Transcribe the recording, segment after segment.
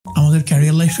আমাদের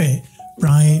ক্যারিয়ার লাইফে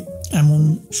প্রায় এমন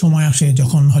সময় আসে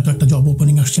যখন হয়তো একটা জব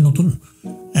ওপেনিং আসছে নতুন,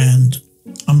 অ্যান্ড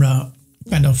আমরা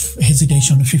কাইন্ড অফ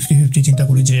হেজিটেশন 50-50 চিন্তা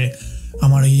করি যে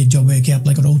আমার এই জবে কি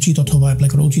অ্যাপ্লাই করা উচিত অথবা অ্যাপ্লাই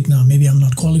করা উচিত না, maybe I am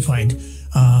not qualified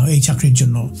এই চাকরির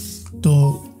জন্য। তো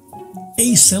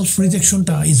এই self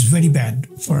রিজেকশনটা is very bad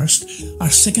first.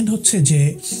 R second হচ্ছে যে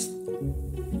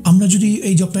আমরা যদি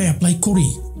এই জবটায় অ্যাপ্লাই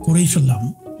করেই ফেললাম,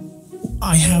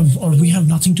 we have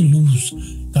nothing to lose.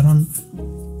 কারণ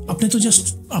আপনি তো জাস্ট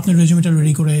আপনার রেজুমেটা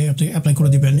রেডি করে আপনি অ্যাপ্লাই করে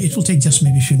দিবেন, it will take just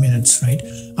maybe few minutes, right?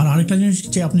 আর আরেকটা জিনিস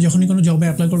যে আপনি যখনই কোনো জবে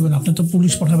অ্যাপ্লাই করবেন, আপনি তো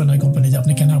পুলিশ পাঠাবেন ওই কোম্পানি যে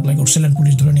আপনি কেন অ্যাপ্লাই করছিলেন,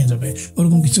 পুলিশ ধরে নিয়ে যাবে,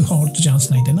 ওরকম কিছু হওয়ার তো চান্স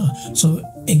নাই, তাই না? So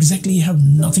exactly you have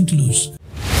nothing to lose.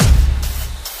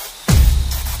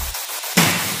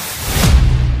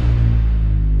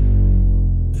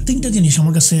 তিনটা জিনিস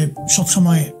আমার কাছে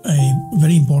সবসময়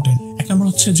ভেরি ইম্পর্টেন্ট। এক নম্বর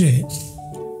হচ্ছে যে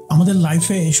আমাদের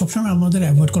লাইফে সবসময় আমাদের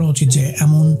অ্যাভয়েড করা উচিত যে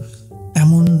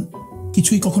এমন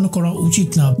কিছুই কখনো করা উচিত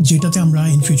না যেটাতে আমরা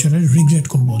ইন ফিউচারে রিগ্রেট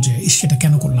করবো যে সেটা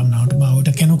কেন করলাম না বা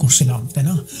ওটা কেন করছিলাম, তাই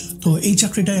না? তো এই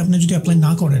চাকরিটায় আপনি যদি অ্যাপ্লাই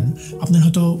না করেন, আপনার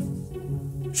হয়তো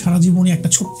সারা জীবনে একটা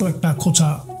ছোট্ট একটা খোঁচা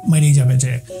মেরেই যাবে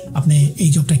যে আপনি এই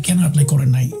জবটায় কেন অ্যাপ্লাই করেন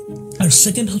নাই। আর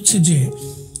সেকেন্ড হচ্ছে যে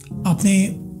আপনি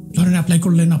ধরেন অ্যাপ্লাই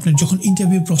করলেন, আপনি যখন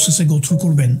ইন্টারভিউ প্রসেসে গো থ্রু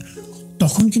করবেন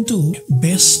তখন কিন্তু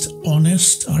বেস্ট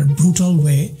অনেস্ট আর ব্রুটাল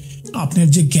ওয়ে আপনার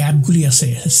যে গ্যাপগুলি আছে,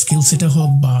 স্কিল সেটা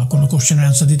হোক বা কোনো কোশ্চেনের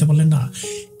অ্যান্সার দিতে পারলেন না,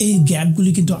 এই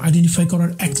গ্যাপগুলি কিন্তু আইডেন্টিফাই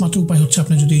করার একমাত্র উপায় হচ্ছে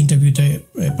আপনি যদি ইন্টারভিউতে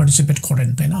পার্টিসিপেট করেন,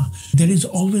 তাই না? There is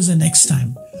always a next time.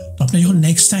 তো আপনি যখন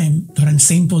নেক্সট টাইম ধরেন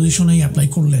সেম পজিশনেই অ্যাপ্লাই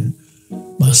করলেন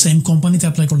বা সেম কোম্পানিতে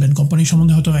অ্যাপ্লাই করলেন, কোম্পানির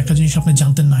সম্বন্ধে হয়তো একটা জিনিস আপনি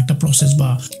জানতেন না, একটা প্রসেস বা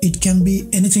ইট ক্যান বি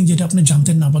এনিথিং যেটা আপনি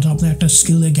জানতেন না, বা আপনার একটা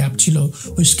স্কিলের গ্যাপ ছিল,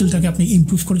 ওই স্কিলটাকে আপনি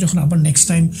ইমপ্রুভ করে যখন আবার নেক্সট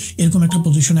টাইম এরকম একটা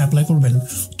পজিশনে অ্যাপ্লাই করবেন,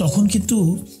 তখন কিন্তু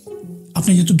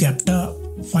আপনি যেহেতু গ্যাপটা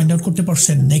ফাইন্ড আউট করতে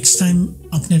পারছেন, নেক্সট টাইম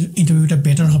আপনার ইন্টারভিউটা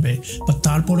বেটার হবে, বা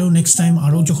তারপরেও নেক্সট টাইম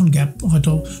আরও যখন গ্যাপ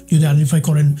হয়তো যদি আইডেন্টিফাই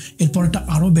করেন এরপরটা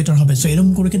আরও বেটার হবে। সো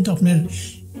এরকম করে কিন্তু আপনার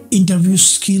ইন্টারভিউ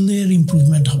স্কিলের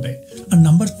ইমপ্রুভমেন্ট হবে। আর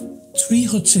নাম্বার 3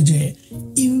 হচ্ছে যে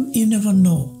ইউ নেভার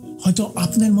নো, হয়তো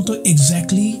আপনার মতো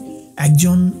এক্স্যাক্টলি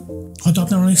একজন, হয়তো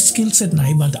আপনার অনেক স্কিল সেট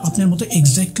নাই, বাট আপনার মতো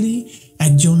এক্স্যাক্টলি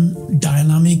একজন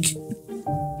ডায়নামিক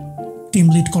টিম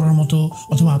লিড করার মতো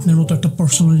অথবা আপনার মতো একটা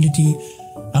পার্সোনালিটি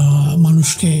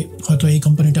মানুষকে হয়তো এই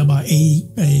কোম্পানিটা বা এই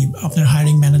আপনার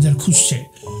হায়ারিং ম্যানেজার খুঁজছে।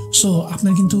 সো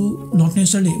আপনার কিন্তু নট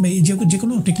নেসেসারিলি যে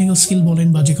কোনো টেকনিক্যাল স্কিল বলেন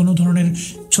বা যে কোনো ধরনের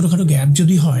ছোটোখাটো গ্যাপ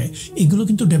যদি হয়, এগুলো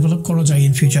কিন্তু ডেভেলপ করা যায়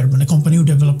ইন ফিউচার, মানে কোম্পানিও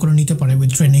ডেভেলপ করে নিতে পারে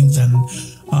উইথ ট্রেনিংস অ্যান্ড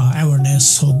অ্যাওয়ারনেস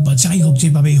হোক বা যাই হোক,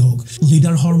 যেভাবেই হোক,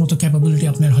 লিডার হওয়ার মতো ক্যাপাবিলিটি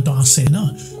আপনার হয়তো আছে, না?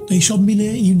 তো এই সব মিলে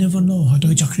ইউ নেভার নো, হয়তো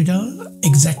ওই চাকরিটা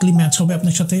এক্স্যাক্টলি ম্যাচ হবে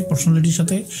আপনার সাথে, পার্সোনালিটির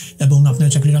সাথে, এবং আপনার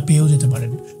চাকরিটা পেয়েও যেতে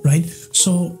পারেন, রাইট?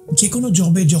 সো যে কোনো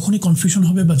জবে যখনই কনফিউশন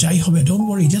হবে বা যাই হবে, don't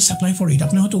worry, just apply for it.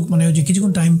 আপনি হয়তো মানে যে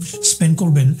কিছুক্ষণ টাইম স্পেন্ড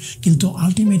করবেন, কিন্তু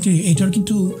আলটিমেটলি এটার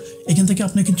কিন্তু এখান থেকে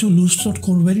আপনি কিন্তু লুজ শট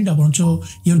করবেনই না, বরঞ্চ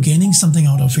your gaining something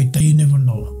out of it, you never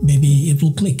know, maybe it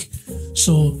will click.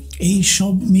 So এই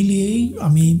সব মিলিয়েই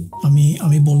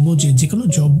আমি বলবো যে কোনো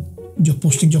জব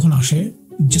পোস্টিং যখন আসে,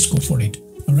 just go for it,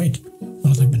 right?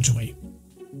 ভালো থাকবেন সবাই।